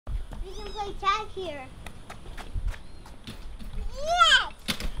play tag here.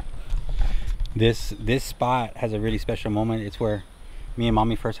 Yes! This spot has a really special moment. It's where me and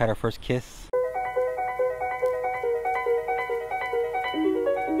Mommy first had our first kiss.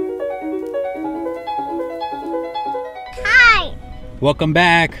 Hi! Welcome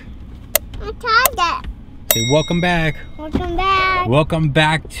back! I tried that. Say welcome back! Welcome back! Welcome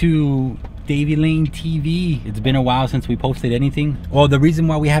back to Davy Lane TV. It's been a while since we posted anything. Well, the reason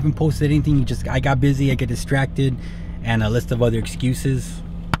why we haven't posted anything, I got busy, I get distracted, and a list of other excuses.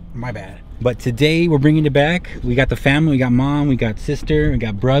 My bad. But today we're bringing it back. We got the family, we got mom, we got sister, we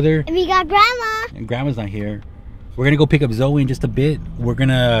got brother. And we got grandma. And grandma's not here. We're gonna go pick up Zoe in just a bit. We're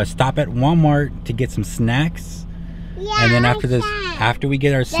gonna stop at Walmart to get some snacks. Yeah, and then after this, after we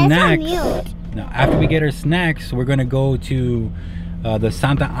get our snacks, after we get our snacks, we're gonna go to the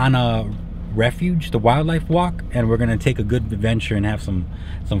Santa Ana Refuge, the wildlife walk, and we're gonna take a good adventure and have some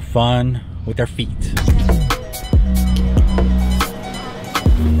fun with our feet.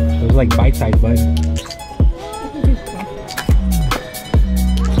 It was like bite-sized, bud.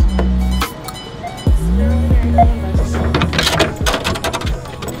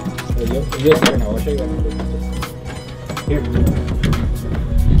 I'll show you.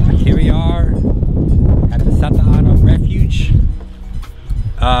 Here we are at the Santa Ana Refuge.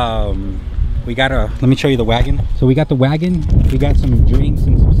 We got let me show you the wagon. So we got the wagon. We got some drinks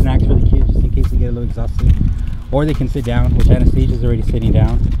and some snacks for the kids just in case they get a little exhausted. Or they can sit down, which Anastasia's already sitting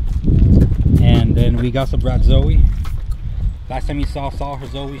down. And then we also brought Zoe. Last time you saw her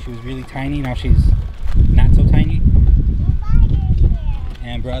Zoe, she was really tiny. Now she's not so tiny.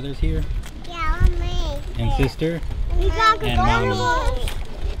 And brother's here. Yeah, me. And sister. We got and mommy.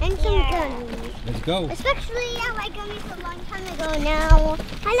 And some gummies. Let's go. Especially, I like gummies a long time ago now.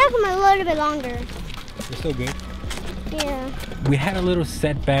 I like them a little bit longer. They're still good. Yeah. We had a little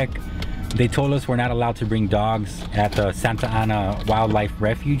setback. They told us we're not allowed to bring dogs at the Santa Ana Wildlife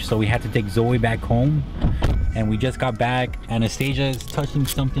Refuge, so we had to take Zoe back home. And we just got back. Anastasia is touching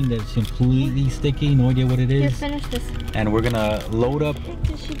something that's completely sticky. No idea what it is. Here, finish this. And we're gonna load up. Where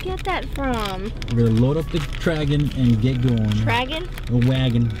did she get that from? We're gonna load up the dragon and get going. Dragon? A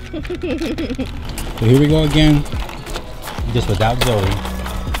wagon. So here we go again. Just without Zoe.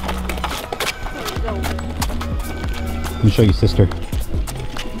 Let me show you, sister.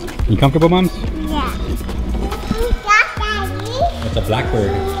 You comfortable, moms? Yeah. We got Daddy. It's a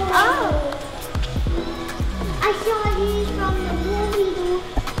blackbird. Oh. I saw these from the movie,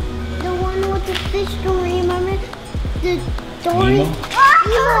 the one with the fish story, remember? The story. Nemo?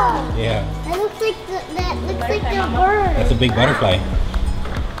 Oh! Yeah. That looks like the bird. That's a big butterfly.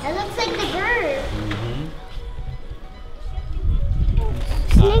 That looks like the bird. Mm-hmm.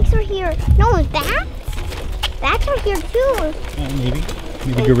 Snakes are here. No, bats? Bats are here too. Maybe.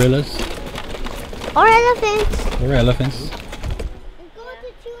 Maybe gorillas. Or elephants. Or elephants. Let's go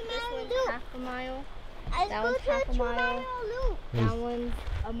to 2 mile loop. Half a mile. Let's That go one's to half a 2 mile. mile loop. That one's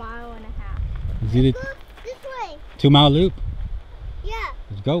a mile and a half. Is it Go this way. 2 mile loop? Yeah.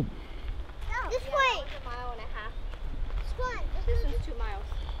 Let's go. This way. A mile and a half. This one. This one's 2 miles.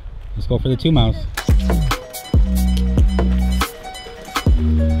 Let's go for the 2 miles.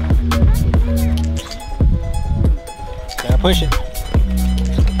 Gotta push it.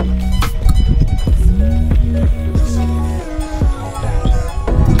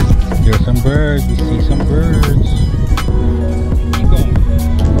 There's some birds. We see some birds. Keep going.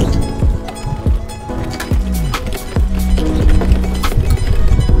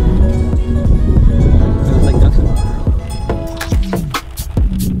 Feels like ducks in the water.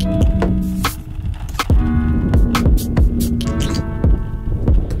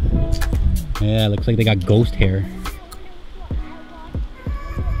 Yeah, looks like they got ghost hair.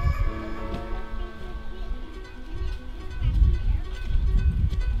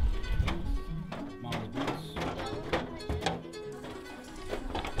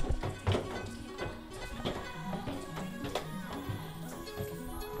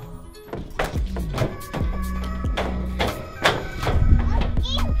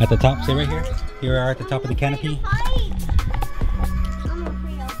 At the top, stay right here. Here we are at the top of the canopy.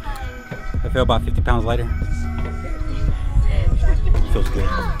 I feel about 50 pounds lighter. Feels good.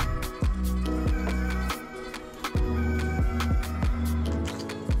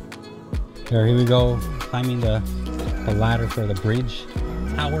 There, here we go, climbing the ladder for the bridge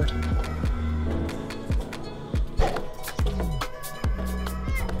tower.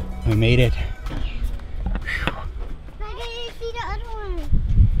 We made it. I didn't see the other one.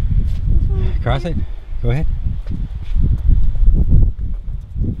 Cross it. Go ahead.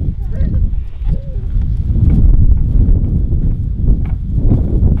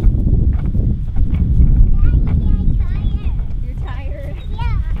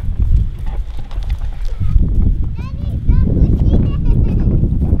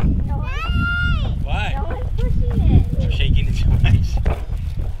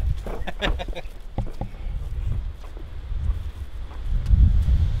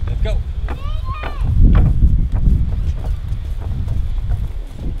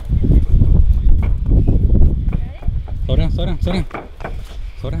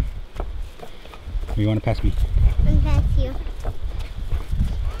 Soda? Or you want to pass me? And that's you.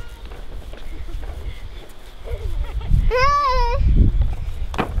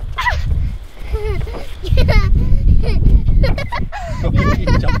 He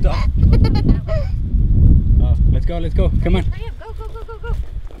jumped off. Oh, let's go, let's go. Come on. Hurry up, go, go, go, go, go.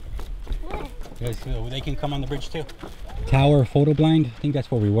 Yes, they can come on the bridge too. Tower photo blind. I think that's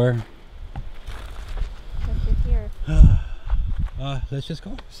where we were. Let's just here. Let's just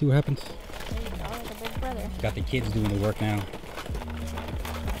go. See what happens. There you go, like a big brother. Got the kids doing the work now.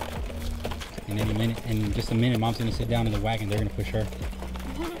 In any minute, in just a minute, Mom's gonna sit down in the wagon. They're gonna push her.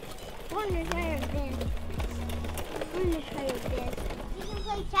 I want to try this. I want to try this. You can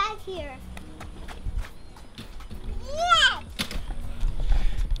play tag here.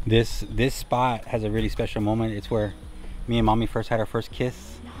 Yes! This spot has a really special moment. It's where me and Mommy first had our first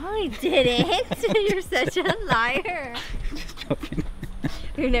kiss. No, I didn't. You're such a liar. Just joking.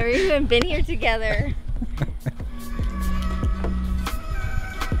 We've never even been here together.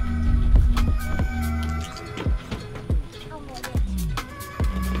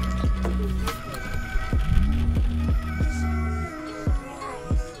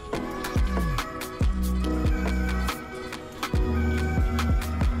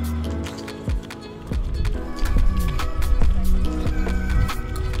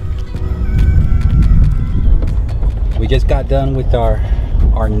 We just got done with our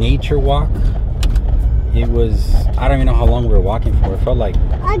nature walk. It was, I don't even know how long we were walking for. It felt like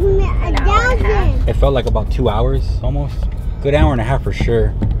A thousand. it felt like about 2 hours almost. Good hour and a half for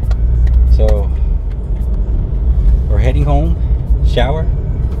sure. So we're heading home, shower,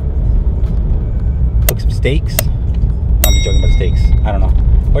 cook some steaks. No, I'm just joking about steaks. I don't know.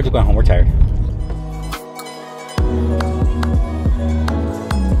 We're just going home. We're tired.